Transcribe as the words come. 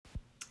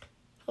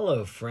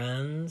Hello,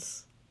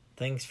 friends.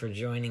 Thanks for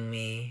joining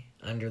me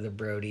under the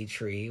Brody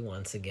tree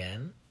once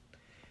again.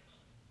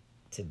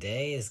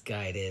 Today's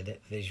guided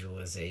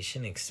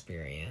visualization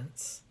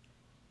experience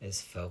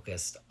is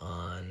focused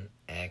on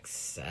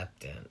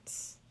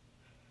acceptance.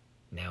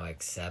 Now,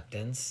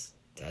 acceptance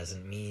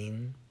doesn't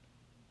mean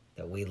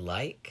that we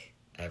like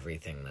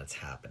everything that's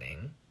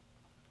happening.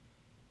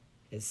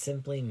 It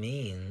simply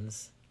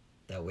means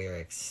that we're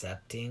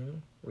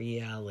accepting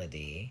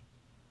reality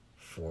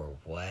for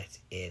what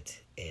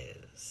it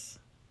is.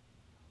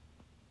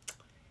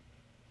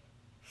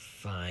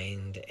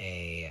 Find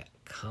a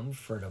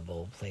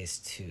comfortable place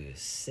to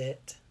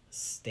sit,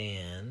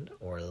 stand,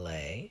 or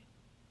lay,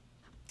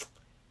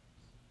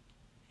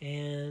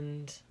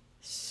 and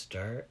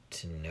start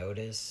to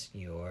notice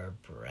your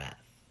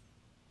breath.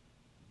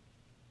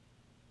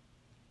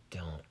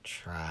 Don't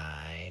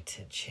try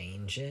to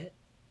change it.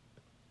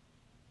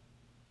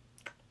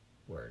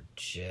 We're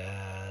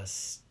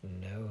just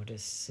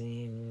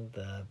noticing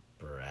the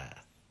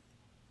breath.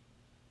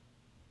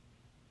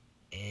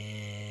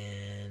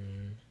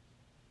 In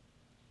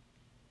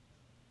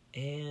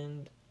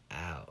and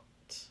out.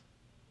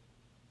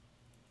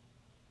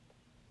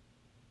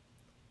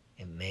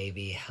 It may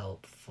be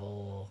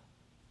helpful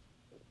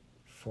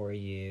for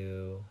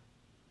you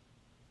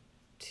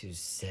to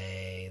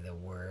say the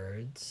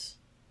words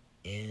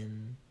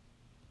in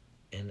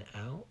and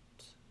out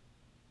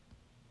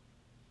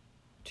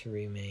to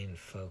remain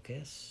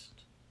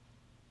focused,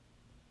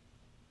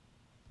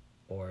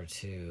 or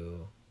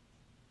to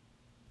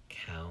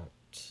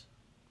count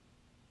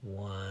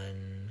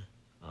 1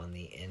 on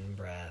the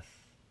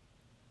in-breath,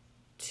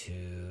 2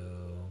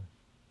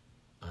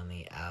 on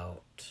the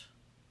out,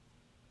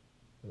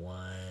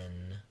 1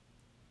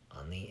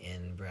 on the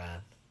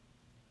in-breath,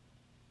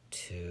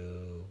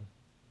 2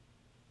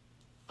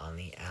 on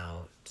the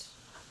out.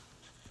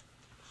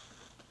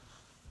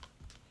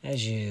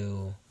 As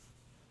you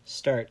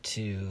start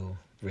to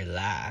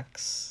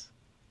relax,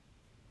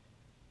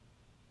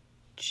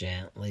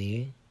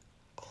 gently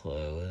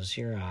close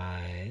your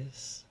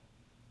eyes.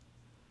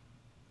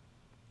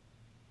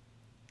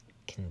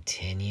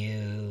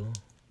 Continue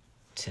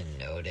to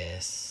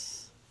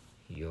notice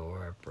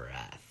your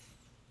breath.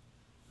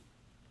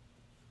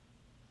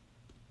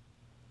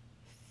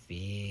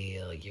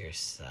 Feel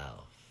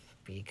yourself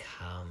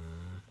become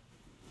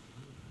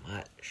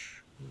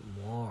much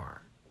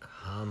more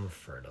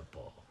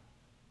comfortable.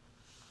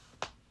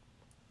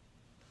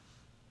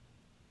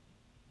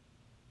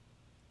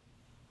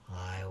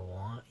 I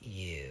want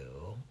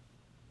you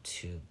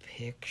to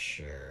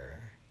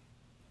picture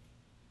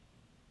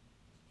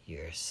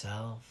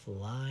yourself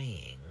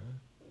lying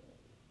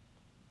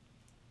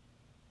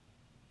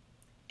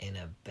in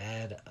a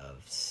bed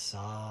of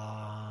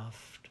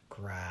soft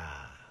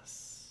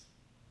grass.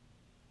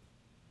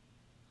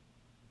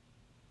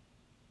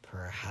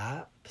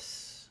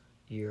 Perhaps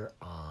you're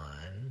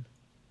on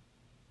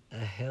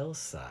a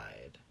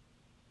hillside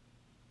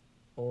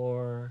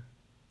or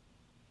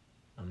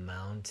a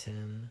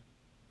mountain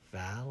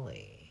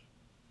valley.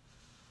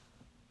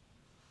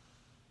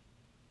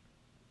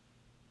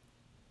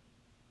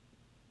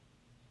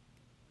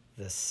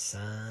 The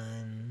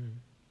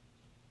sun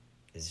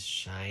is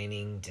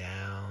shining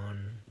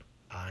down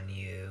on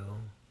you,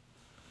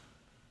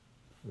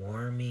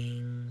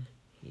 warming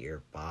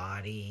your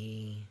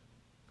body.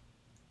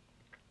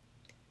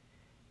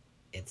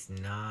 It's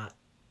not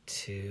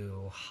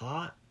too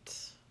hot,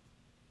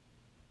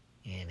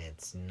 and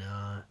it's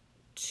not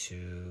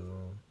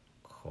too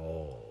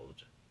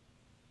cold.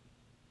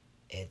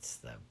 It's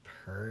the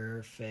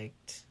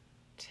perfect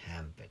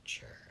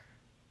temperature.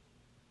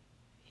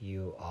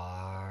 You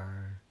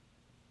are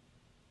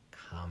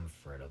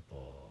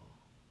comfortable.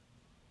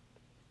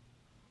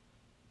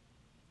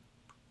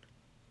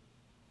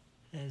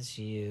 As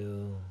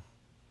you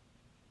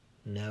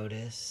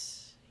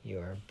notice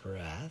your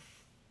breath,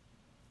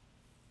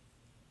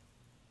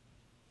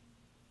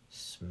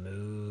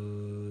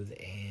 smooth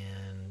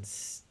and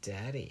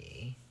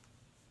steady,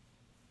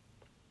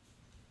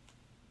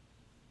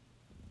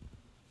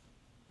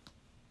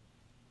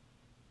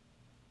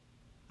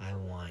 I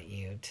want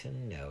you to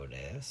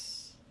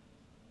notice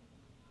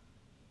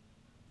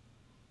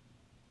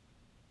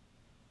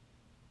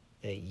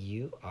that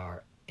you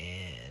are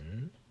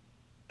in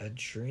a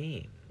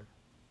dream.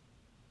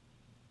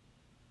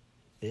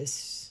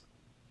 This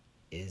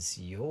is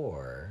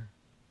your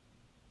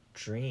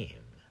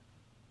dream,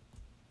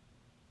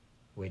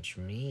 which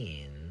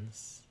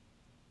means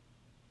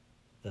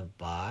the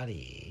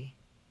body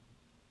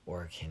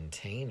or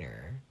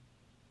container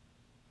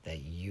that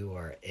you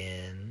are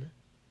in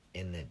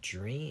the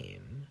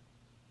dream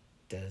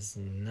does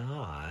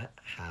not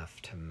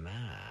have to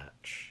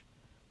match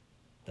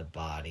the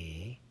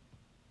body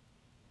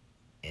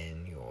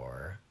in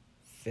your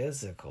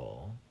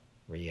physical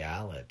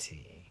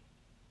reality.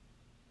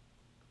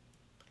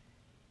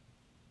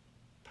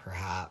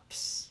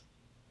 Perhaps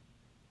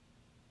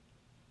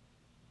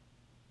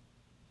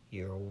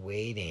you're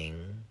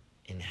waiting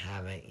and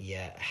haven't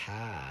yet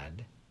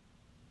had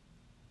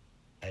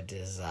a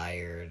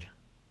desired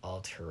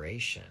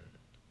alteration.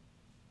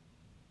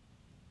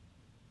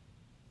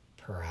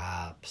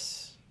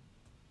 Perhaps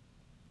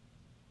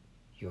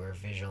you're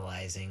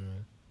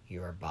visualizing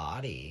your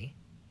body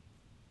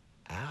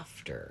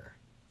after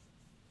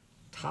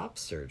top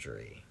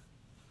surgery,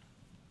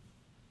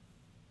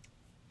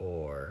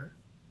 or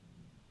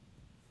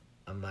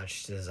a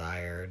much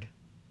desired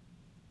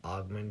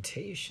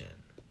augmentation.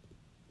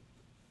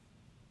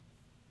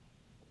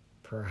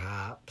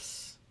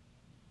 Perhaps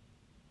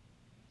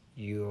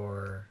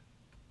your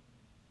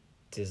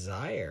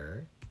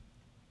desire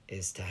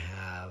is to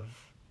have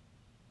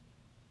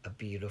a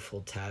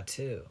beautiful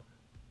tattoo.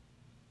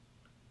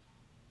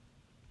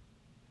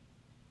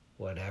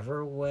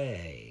 Whatever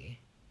way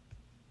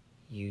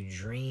you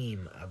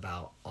dream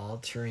about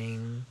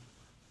altering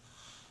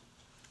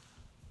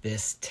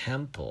this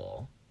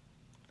temple,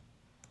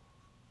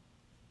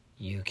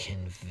 you can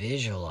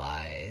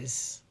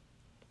visualize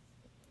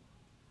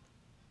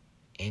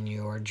in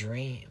your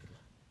dream.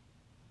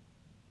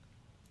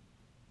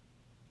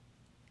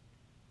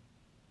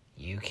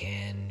 You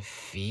can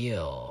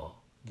feel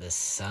the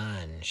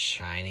sun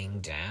shining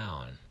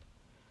down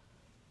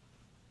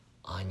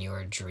on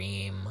your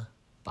dream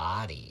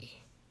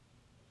body.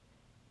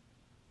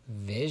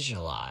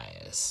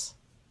 Visualize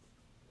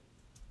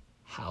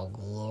how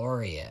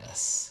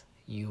glorious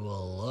you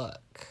will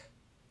look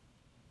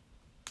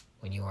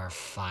when you are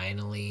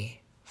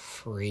finally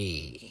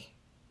free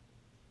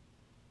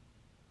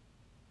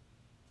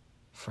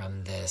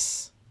from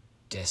this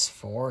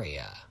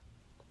dysphoria.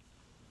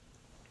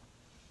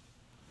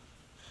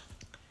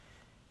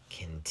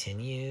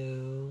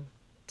 Continue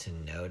to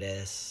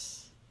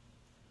notice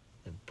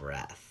the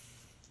breath.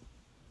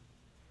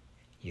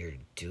 You're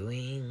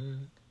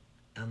doing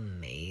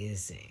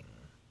amazing.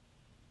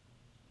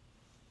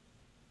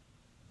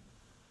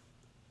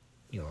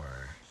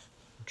 Your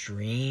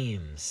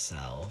dream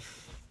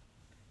self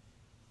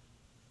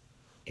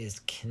is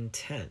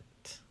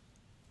content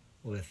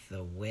with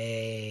the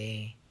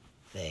way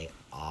they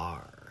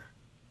are.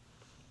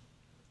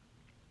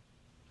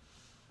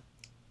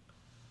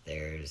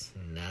 There's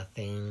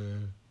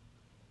nothing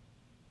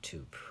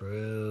to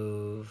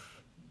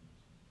prove.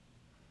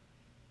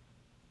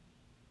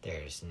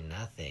 There's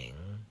nothing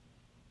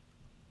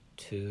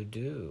to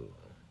do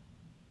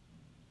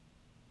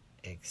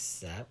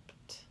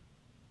except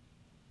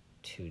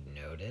to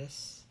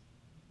notice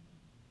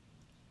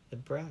the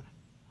breath.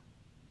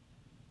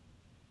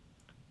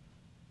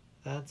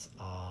 That's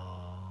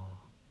all.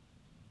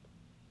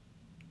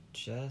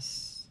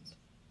 Just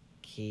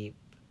keep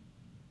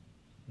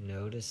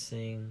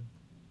noticing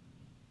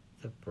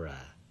the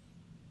breath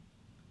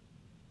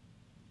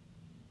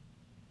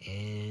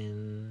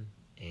in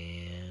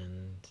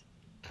and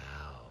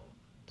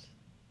out,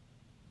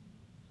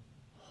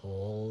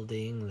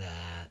 holding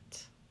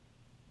that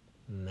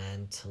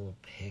mental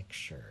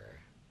picture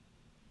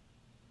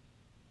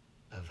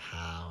of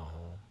how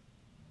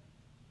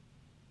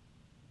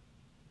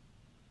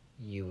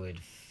you would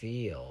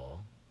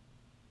feel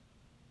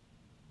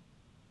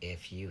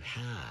if you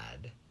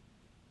had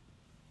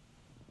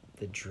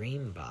the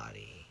dream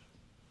body.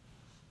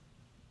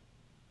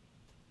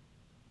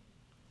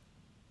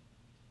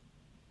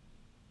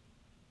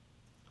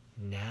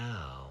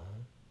 Now,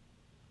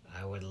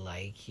 I would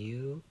like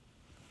you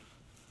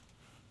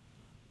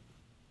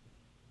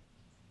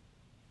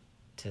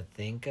to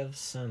think of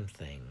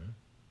something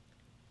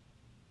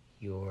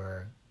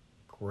you're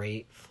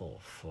grateful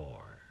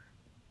for,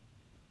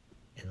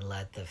 and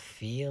let the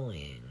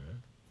feeling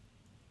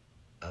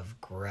of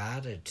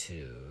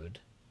gratitude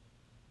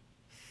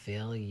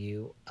fill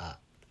you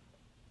up.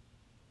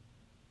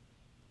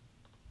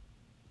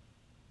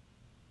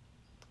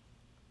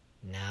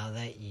 Now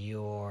that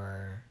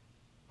you're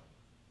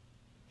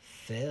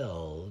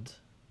filled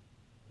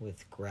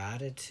with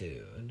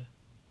gratitude,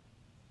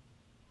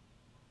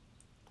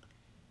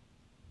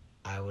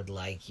 I would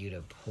like you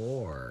to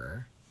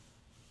pour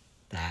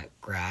that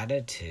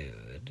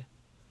gratitude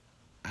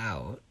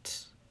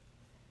out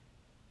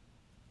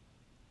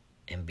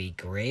and be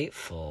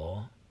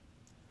grateful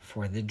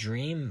for the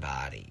dream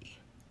body.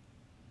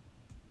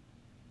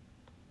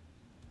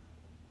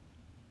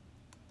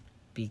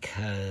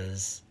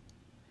 Because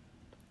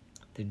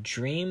the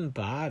dream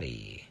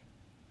body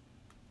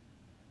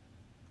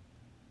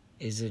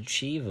is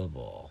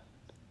achievable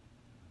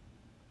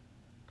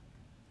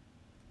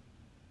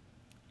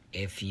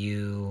if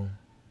you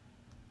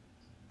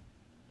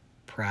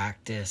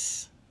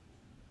practice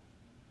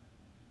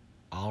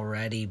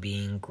already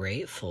being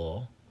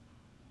grateful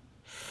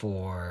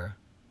for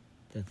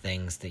the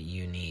things that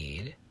you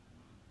need.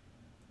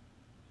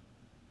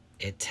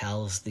 It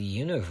tells the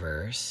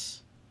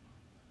universe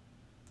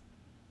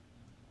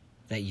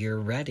that you're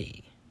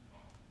ready.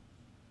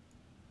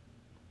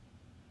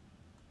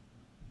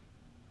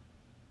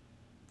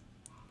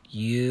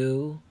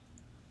 You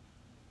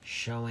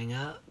showing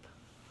up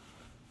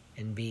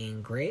and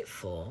being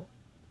grateful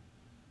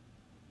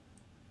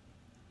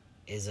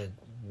is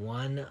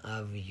one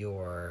of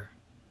your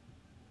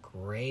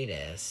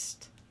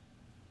greatest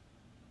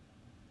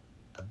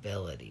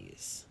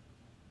abilities.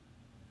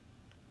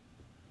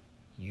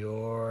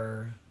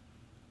 Your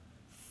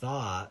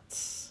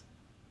thoughts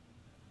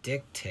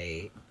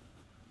dictate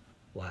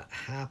what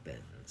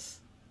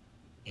happens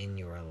in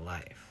your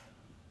life.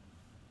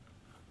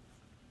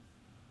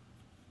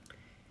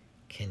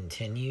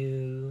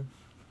 Continue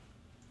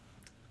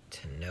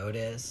to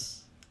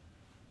notice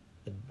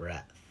the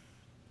breath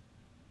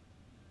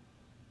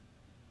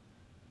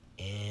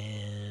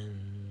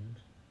in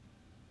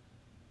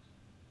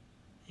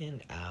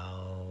and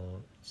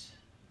out.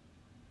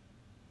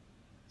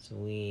 So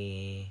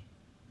we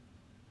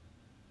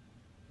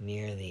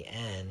near the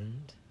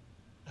end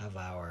of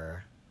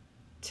our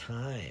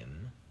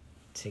time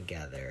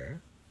together,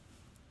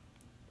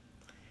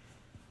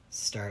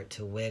 start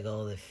to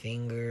wiggle the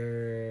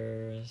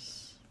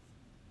fingers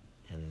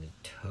and the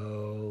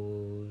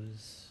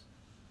toes.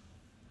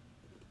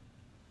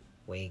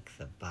 Wake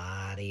the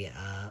body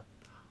up.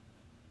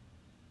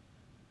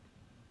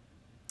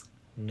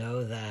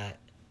 Know that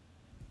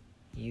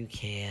you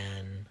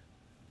can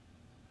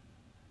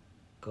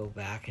go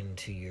back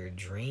into your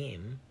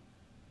dream,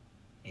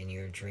 in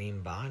your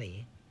dream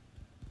body,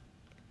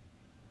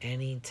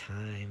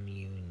 anytime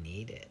you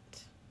need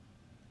it.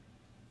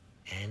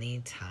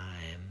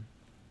 Anytime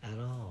at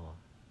all.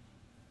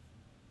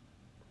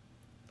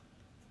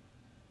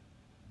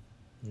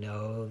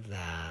 Know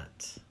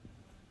that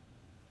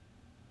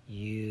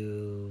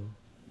you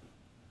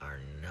are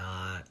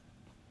not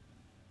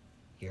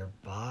your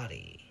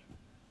body.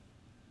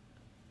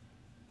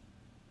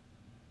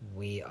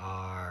 We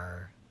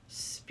are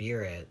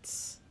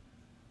spirits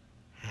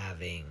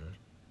having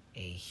a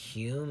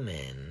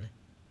human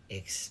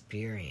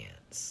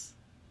experience.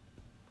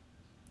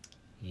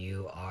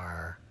 You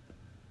are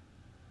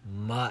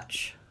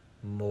much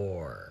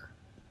more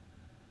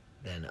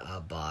than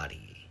a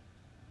body.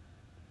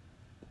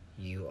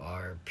 You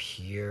are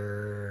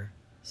pure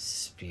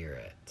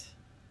spirit.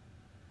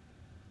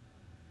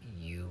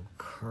 You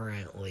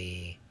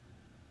currently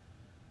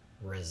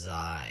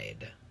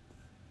reside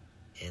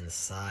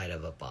inside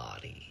of a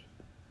body.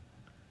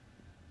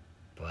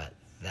 But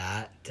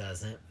that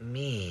doesn't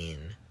mean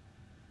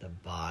the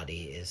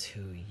body is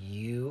who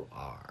you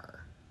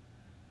are.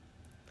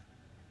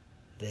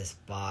 This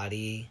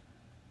body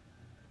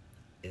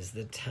is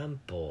the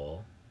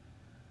temple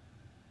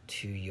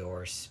to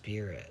your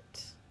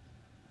spirit.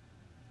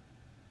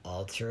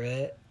 Alter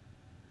it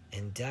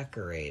and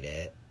decorate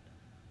it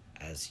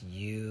as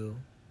you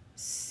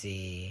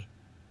see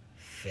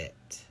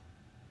fit.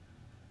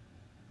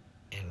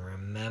 And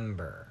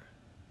remember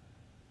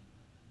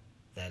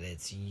that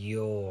it's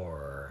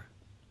your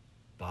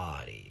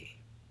body.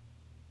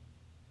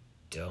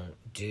 Don't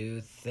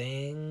do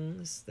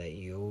things that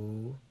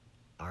you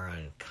are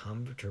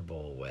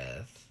uncomfortable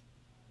with,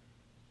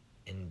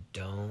 and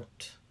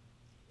don't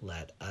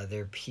let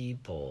other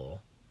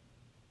people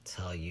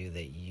tell you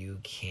that you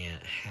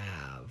can't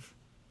have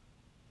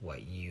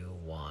what you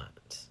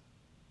want.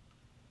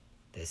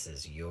 This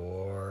is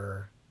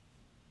your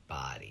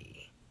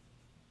body.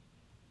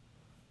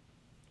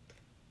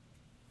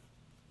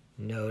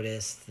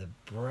 Notice the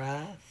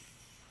breath.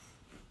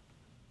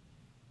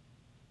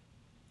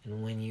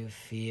 And when you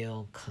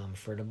feel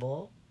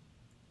comfortable,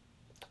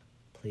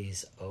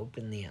 please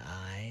open the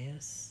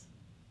eyes.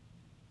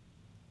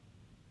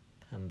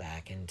 Come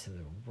back into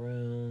the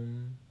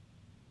room.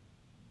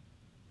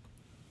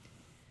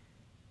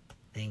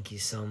 Thank you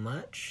so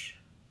much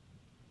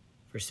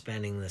for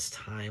spending this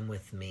time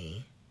with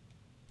me,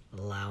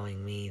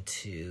 allowing me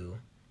to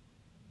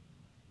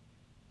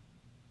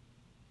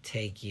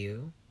take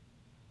you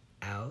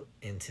out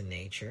into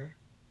nature.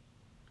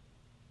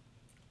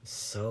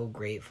 So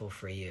grateful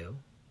for you.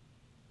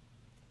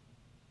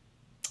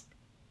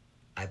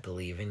 I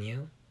believe in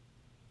you.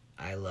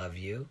 I love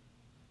you.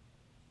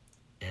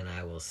 And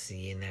I will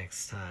see you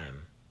next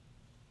time.